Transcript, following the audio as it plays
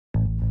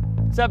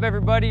What's up,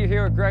 everybody? You're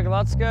here with Greg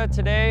Lutzka.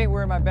 Today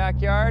we're in my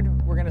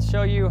backyard. We're going to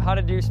show you how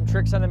to do some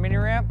tricks on the mini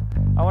ramp.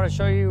 I want to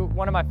show you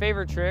one of my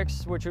favorite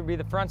tricks, which would be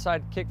the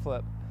frontside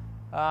kickflip.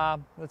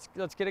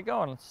 Let's get it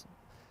going. Let's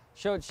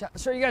show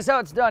you guys how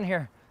it's done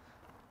here.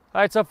 All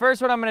right, so first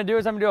what I'm going to do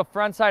is I'm going to do a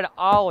frontside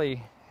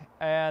ollie.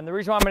 And the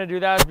reason why I'm going to do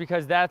that is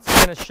because that's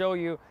going to show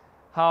you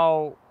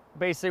how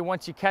basically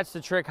once you catch the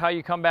trick, how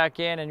you come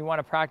back in, and you want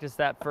to practice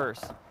that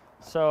first.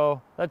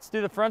 So let's do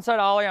the frontside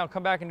ollie. I'll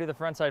come back and do the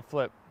frontside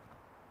flip.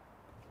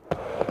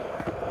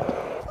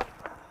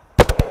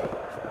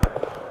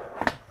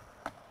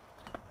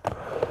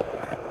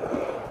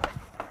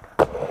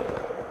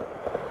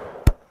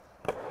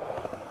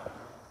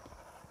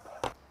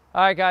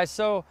 All right, guys,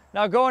 so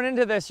now going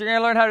into this, you're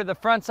gonna learn how to do the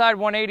frontside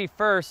 180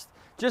 first,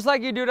 just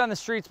like you do it on the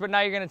streets, but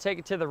now you're gonna take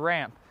it to the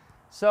ramp.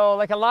 So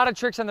like a lot of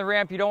tricks on the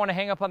ramp, you don't wanna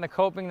hang up on the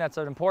coping. That's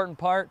an important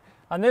part.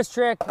 On this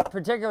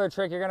particular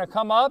trick, you're gonna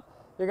come up,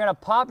 you're gonna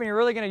pop, and you're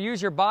really gonna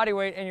use your body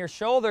weight and your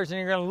shoulders, and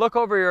you're gonna look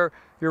over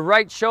your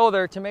right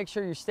shoulder to make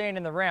sure you're staying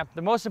in the ramp.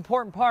 The most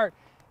important part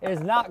is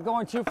not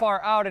going too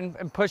far out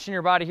and pushing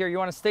your body here. You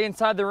wanna stay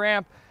inside the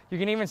ramp. You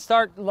can even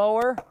start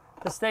lower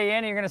to stay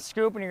in. You're gonna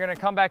scoop and you're gonna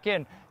come back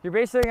in. You're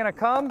basically gonna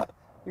come,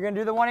 you're gonna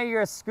do the 180,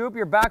 you're gonna scoop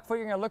your back foot,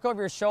 you're gonna look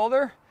over your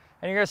shoulder,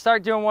 and you're gonna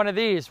start doing one of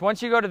these.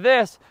 Once you go to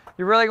this,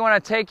 you really wanna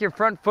take your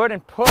front foot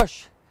and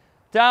push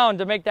down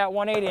to make that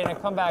 180 and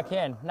then come back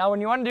in. Now when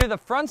you wanna do the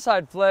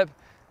frontside flip,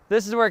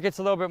 this is where it gets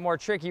a little bit more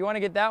tricky. You wanna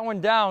get that one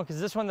down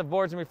because this one, the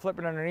board's gonna be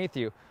flipping underneath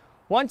you.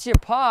 Once you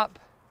pop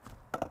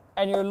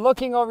and you're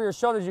looking over your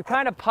shoulders, you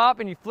kind of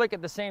pop and you flick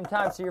at the same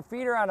time. So your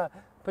feet are on a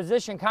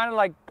position kind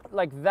of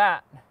like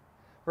that,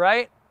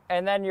 right?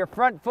 And then your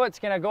front foot's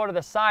gonna go to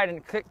the side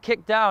and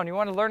kick down. You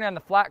wanna learn it on the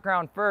flat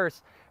ground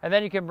first, and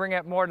then you can bring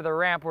it more to the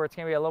ramp where it's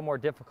gonna be a little more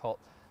difficult.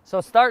 So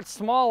start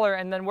smaller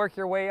and then work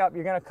your way up.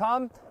 You're gonna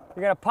come,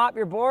 you're gonna pop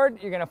your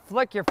board, you're gonna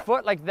flick your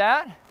foot like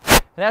that,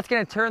 and that's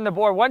gonna turn the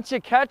board. Once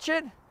you catch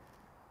it,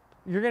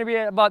 you're gonna be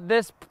at about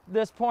this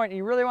point.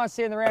 You really wanna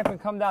stay in the ramp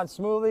and come down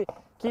smoothly.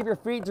 Keep your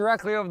feet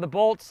directly over the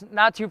bolts,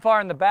 not too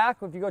far in the back.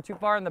 If you go too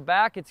far in the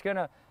back,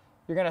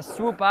 you're gonna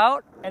swoop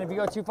out, and if you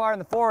go too far in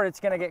the forward, it's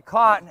gonna get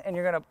caught, and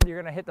you're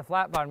gonna hit the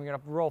flat bottom. You're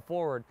gonna roll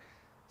forward.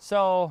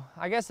 So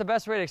I guess the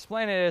best way to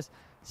explain it is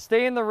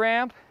stay in the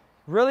ramp,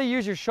 really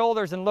use your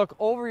shoulders, and look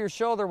over your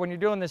shoulder when you're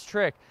doing this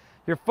trick.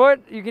 Your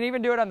foot, you can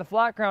even do it on the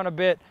flat ground a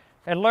bit,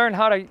 and learn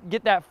how to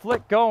get that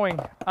flick going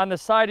on the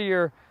side of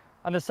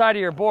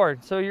your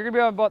board. So you're gonna be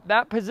about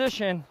that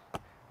position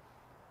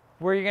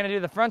where you're gonna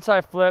do the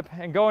frontside flip,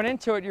 and going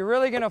into it, you're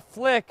really gonna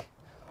flick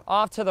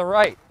off to the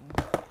right.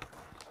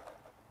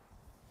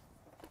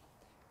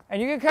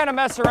 And you can kind of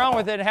mess around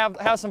with it and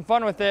have some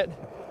fun with it.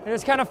 And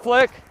just kind of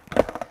flick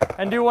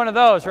and do one of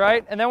those,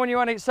 right? And then when you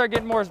want to start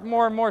getting more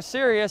and more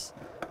serious,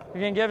 you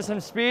can give it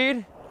some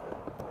speed.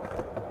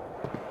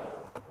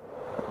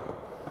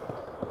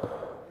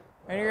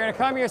 And you're gonna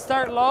come, you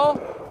start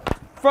low,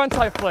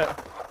 frontside flip.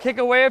 Kick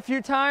away a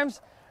few times,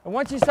 and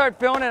once you start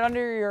feeling it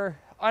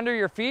under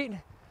your feet,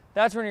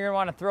 that's when you're gonna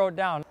want to throw it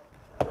down.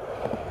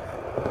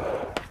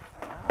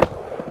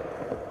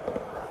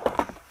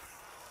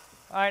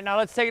 All right, now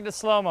let's take it to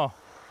slow-mo.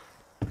 All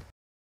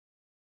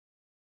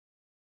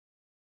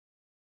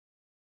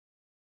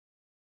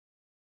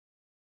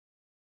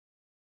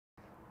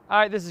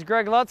right, this is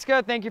Greg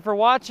Lutzka. Thank you for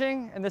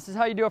watching, and this is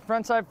how you do a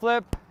frontside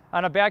flip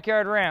on a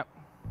backyard ramp.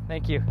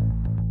 Thank you.